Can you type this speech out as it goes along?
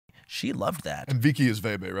She loved that. And Vicky is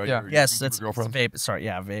Vebe, right? Yeah. Yes, that's girlfriend. Vebe. Sorry,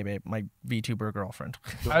 yeah, Vebe, my VTuber girlfriend.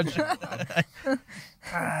 I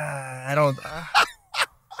don't.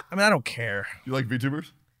 I mean, I don't care. You like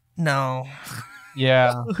VTubers? No.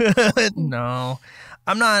 Yeah. No,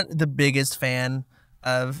 I'm not the biggest fan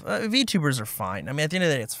of VTubers. Are fine. I mean, at the end of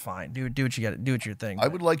the day, it's fine. Do what you got to do. It's your thing. I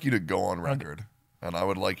would like you to go on record, and I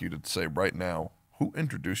would like you to say right now who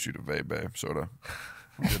introduced you to Vebe Soda.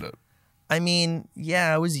 Who did it? I mean,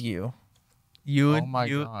 yeah, it was you. Oh my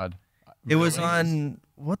god! It was on.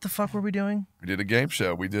 What the fuck were we doing? We did a game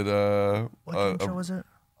show. We did What game show was it?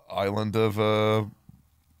 Island of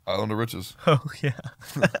Riches. Oh yeah.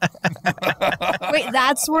 Wait,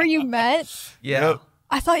 that's where you met? Yeah. Yep.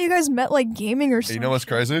 I thought you guys met like gaming or Hey, something. you know what's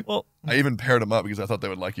crazy? Well, I even paired them up because I thought they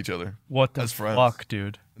would like each other. What the As friends. fuck,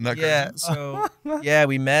 dude? Isn't that yeah. crazy? So yeah,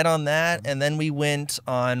 we met on that, and then we went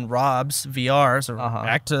on Rob's VR. So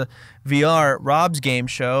back to VR, Rob's game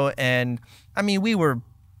show, and I mean, we were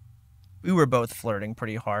both flirting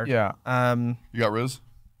pretty hard. Yeah. You got Riz?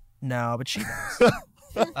 No, but she does.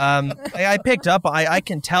 I picked up. I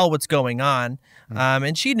can tell what's going on,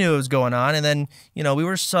 and she knew it was going on. And then we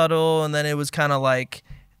were subtle, and then it was kind of like,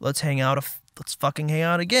 let's hang out. Let's fucking hang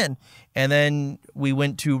out again. And then we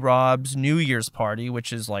went to Rob's New Year's party,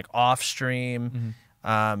 which is like off stream,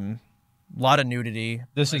 a lot of nudity.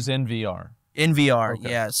 This is in VR. In VR,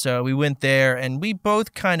 Okay. yeah. So we went there, and we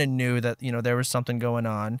both kind of knew that there was something going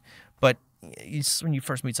on. But when you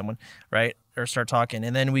first meet someone, right, or start talking,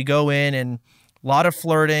 and then we go in and a lot of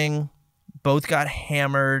flirting, both got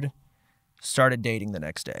hammered, started dating the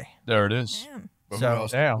next day. There it is. Damn. But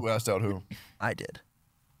So- who asked out who? I did.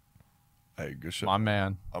 Hey, good shit. My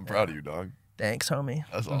man. I'm proud of you, dog. Thanks, homie.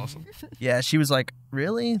 That's awesome. Yeah, she was like,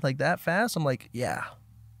 really? Like that fast? I'm like, yeah.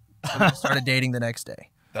 So we started dating the next day.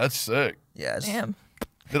 That's sick. Yes. Damn.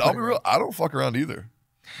 Dude, I'll be real. I don't fuck around either.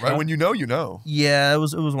 Right? When you know, you know. Yeah, it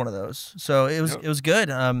was one of those. So it was good.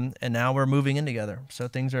 And now we're moving in together. So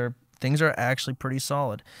things are actually pretty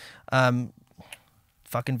solid.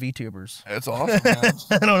 Fucking VTubers. It's awesome, man.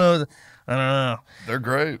 I don't know. They're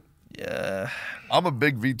great. Yeah. I'm a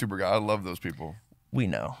big VTuber guy. I love those people. We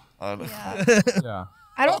know. I know. Yeah. Yeah.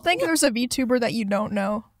 I don't think there's a VTuber that you don't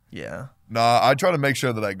know. Yeah. Nah, I try to make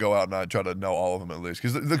sure that I go out and I try to know all of them at least.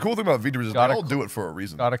 Because the cool thing about VTubers is they all do it for a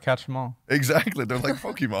reason. Gotta catch them all. Exactly. They're like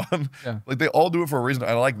Pokemon. Yeah. Like they all do it for a reason.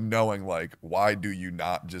 I like knowing like why do you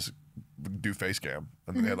not just do face cam?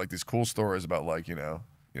 And they had like these cool stories about like,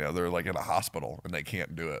 they're like in a hospital and they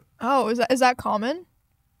can't do it. Oh, is that common?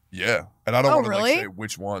 Yeah. And I don't Oh, want to really? like say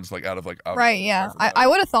which ones like out of Right, yeah. I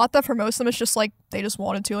would have thought that for most of them it's just like they just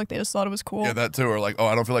wanted to, like they just thought it was cool. Yeah, that too. Or like, oh,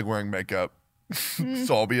 I don't feel like wearing makeup.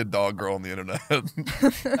 So I'll be a dog girl on the internet.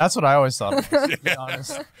 That's what I always thought. To be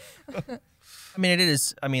honest. I mean, it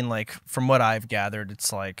is. I mean, like, from what I've gathered,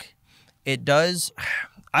 it's like, it does.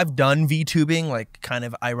 I've done VTubing, like, kind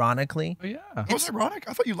of ironically. Oh, yeah. What's ironic?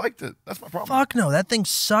 I thought you liked it. That's my problem. Fuck no, that thing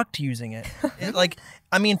sucked using it. Like,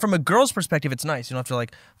 I mean, from a girl's perspective, it's nice. You don't have to,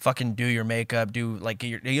 like, fucking do your makeup, you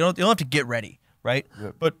don't have to get ready, right?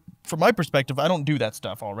 Yep. But from my perspective, I don't do that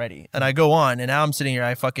stuff already. And I go on, and now I'm sitting here,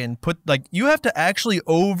 I fucking put, like, you have to actually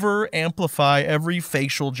over-amplify every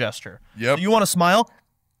facial gesture. Yep. So you want to smile?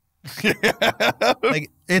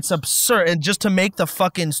 Like, it's absurd. And just to make the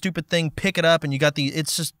fucking stupid thing pick it up, and you got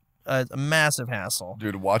it's just a massive hassle.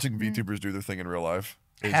 Dude, watching VTubers do their thing in real life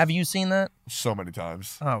is Have you seen that? so many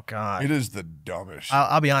times. Oh, God. It is the dumbest.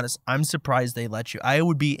 I'll be honest. I'm surprised they let you. I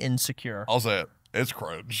would be insecure. I'll say it. It's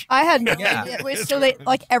cringe. I had no Yeah. idea. Wait, so they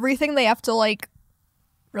like everything they have to like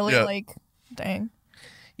really Yeah. like dang.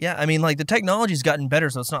 Yeah, I mean, like, the technology's gotten better,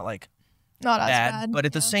 so it's not, like, Not as bad. bad. But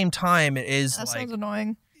at the same time, it is, That like, sounds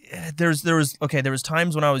annoying. there was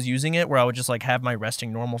times when I was using it where I would just, like, have my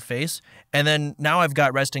resting normal face, and then now I've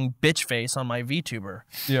got resting bitch face on my VTuber.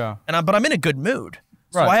 Yeah. But I'm in a good mood.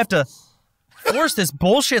 So Right. I have to force this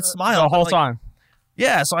bullshit smile. The whole like, time.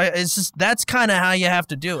 Yeah, so it's just, that's kind of how you have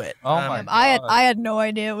to do it. Oh my I had no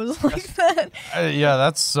idea it was like that. Yeah,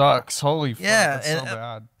 that sucks. Holy fuck. Yeah, That's so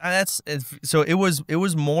bad. So it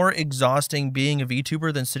was more exhausting being a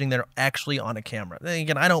VTuber than sitting there actually on a camera. Then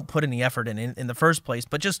again, I don't put any effort in the first place,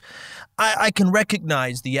 but just I can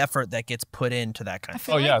recognize the effort that gets put into that kind of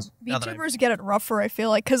thing. Oh, yeah. Now that VTubers get it rougher, I feel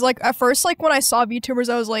like, because like at first, like when I saw VTubers,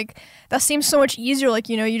 I was like, that seems so much easier. Like,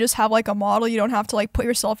 you just have like a model, you don't have to like put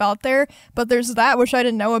yourself out there. But there's that which I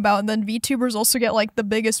didn't know about, and then VTubers also get like the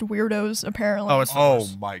biggest weirdos apparently. Oh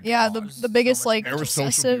my god. yeah, the biggest like Parasocial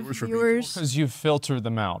obsessive viewers for viewers. Because you filter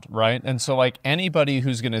them out, right? And so, like, anybody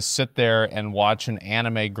who's going to sit there and watch an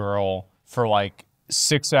anime girl for, like,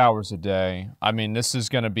 6 hours a day, I mean, this is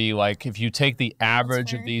going to be, like, if you take the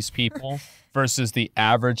average of these people, versus the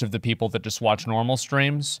average of the people that just watch normal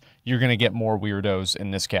streams, you're going to get more weirdos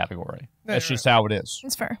in this category. That's just how it is.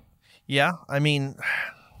 It's fair. Yeah, I mean,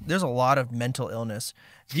 there's a lot of mental illness.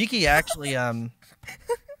 Viki actually,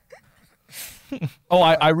 Oh,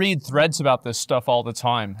 I read threads about this stuff all the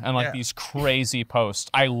time and like these crazy posts.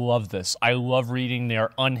 I love this. I love reading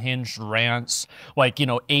their unhinged rants, like, you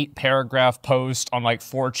know, 8-paragraph post on like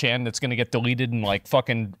 4chan that's going to get deleted in like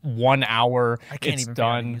fucking 1 hour. I can't it's even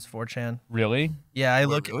done. use 4chan. Really? Yeah, I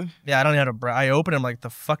look. Really? Yeah, I don't know how to. I open them like the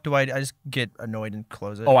fuck do I just get annoyed and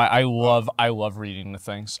close it. Oh, I love reading the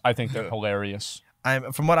things. I think they're hilarious.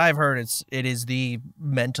 From what I've heard, it is the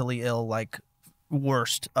mentally ill like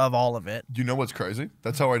worst of all of it. You know what's crazy?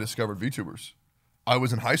 That's how I discovered VTubers. I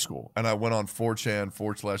was in high school and I went on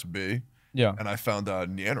 4chan/B. Yeah. And I found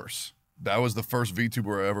Neanners. That was the first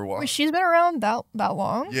VTuber I ever watched. Wait, she's been around that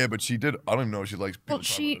long? Yeah, but she did. I don't even know if she likes people Well,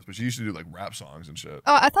 talking about this, but she used to do like rap songs and shit.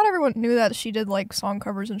 I thought everyone knew that she did like song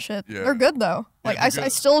covers and shit. Yeah. They're good though. Like they're I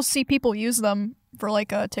good. still see people use them for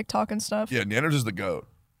like TikTok and stuff. Yeah, Neanners is the GOAT.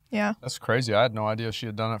 Yeah. That's crazy. I had no idea she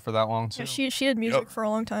had done it for that long too. Yeah, she did music for a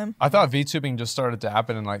long time. I thought VTubing just started to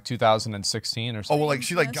happen in like 2016 or Oh, something. well, like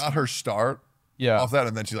she like got her start Yeah. off that,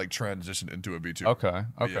 and then she like transitioned into a VTuber. Okay.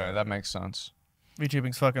 Okay. Yeah. That makes sense.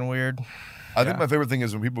 VTubing's fucking weird. I think my favorite thing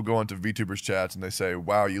is when people go into VTubers chats and they say,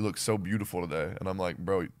 "Wow, you look so beautiful today," and I'm like,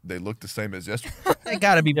 "Bro, they look the same as yesterday." They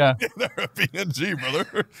gotta be. Yeah. They're a PNG,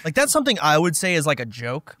 brother. Like that's something I would say is like a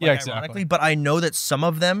joke. Yeah, like, exactly. ironically, but I know that some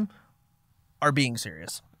of them are being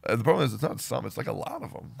serious. The problem is it's not some; it's like a lot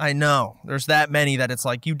of them. I know. There's that many that it's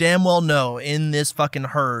like you damn well know in this fucking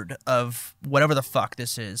herd of whatever the fuck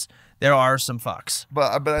this is, there are some fucks.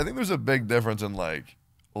 But I think there's a big difference in like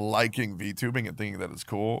liking VTubing and thinking that it's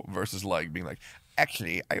cool versus like being like,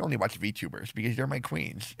 actually, I only watch VTubers because they're my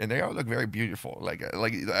queens and they all look very beautiful. Like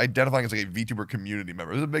identifying as like a VTuber community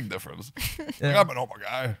member. There's a big difference. Like, I'm an Oma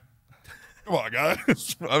guy. Come on,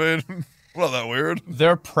 guys. I mean, not that weird.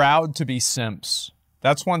 They're proud to be simps.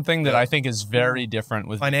 That's one thing that I think is very different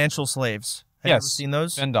with Financial slaves. Have you ever yes, seen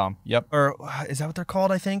those? Fendom. Yep. Or is that what they're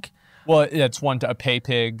called? I think. Well, it's one to a pay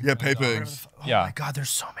pig. Yeah, pay pigs. Oh Yeah. my god, there's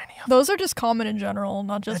so many of them. Those are just common in general,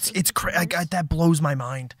 not just. It's crazy. That blows my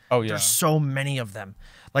mind. Oh, yeah. There's so many of them.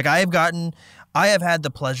 Like I have had the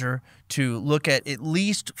pleasure to look at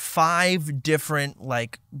least 5 different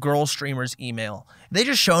like girl streamers email. They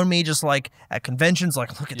just shown me just like at conventions,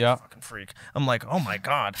 like look at Yeah. that fucking freak. I'm like, oh my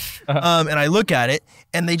god. And I look at it,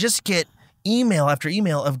 and they just get email after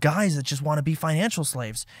email of guys that just want to be financial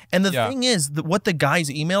slaves. And the thing is, what the guys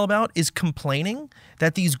email about is complaining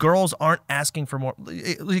that these girls aren't asking for more.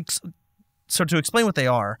 So to explain what they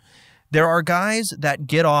are, there are guys that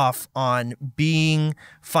get off on being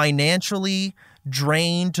financially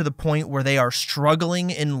drained to the point where they are struggling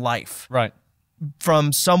in life Right.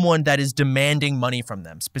 from someone that is demanding money from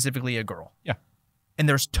them, specifically a girl. Yeah. And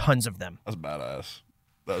there's tons of them. That's badass.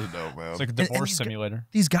 That's dope, man. It's like a and divorce these simulator.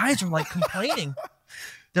 These guys are like complaining.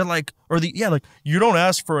 They're like, like, you don't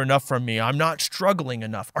ask for enough from me. I'm not struggling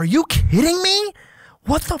enough. Are you kidding me?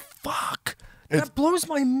 What the fuck? That blows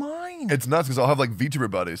my mind. It's nuts because I'll have like VTuber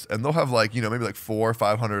buddies and they'll have like, maybe like 400 or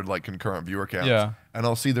 500 like concurrent viewer counts. Yeah. And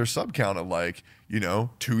I'll see their sub count at like,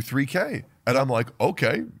 2-3K. And I'm like,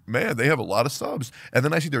 okay, man, they have a lot of subs. And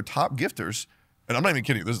then I see their top gifters, and I'm not even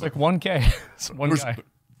kidding you. This is Like 1K. It's one guy.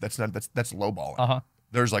 that's lowballing. Uh-huh.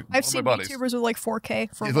 There's like I've one seen of my buddies. VTubers with like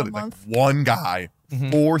 4K for It's 1 literally, like, month. one guy,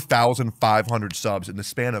 4,500 subs in the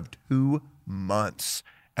span of 2 months.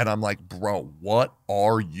 And I'm like, bro, what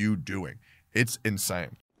are you doing? It's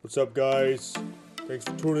insane. What's up, guys? Thanks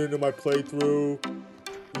for tuning into my playthrough.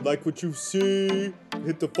 If you like what you see,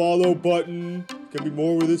 hit the follow button. Get me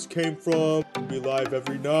more where this came from. I'll be live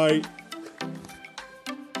every night.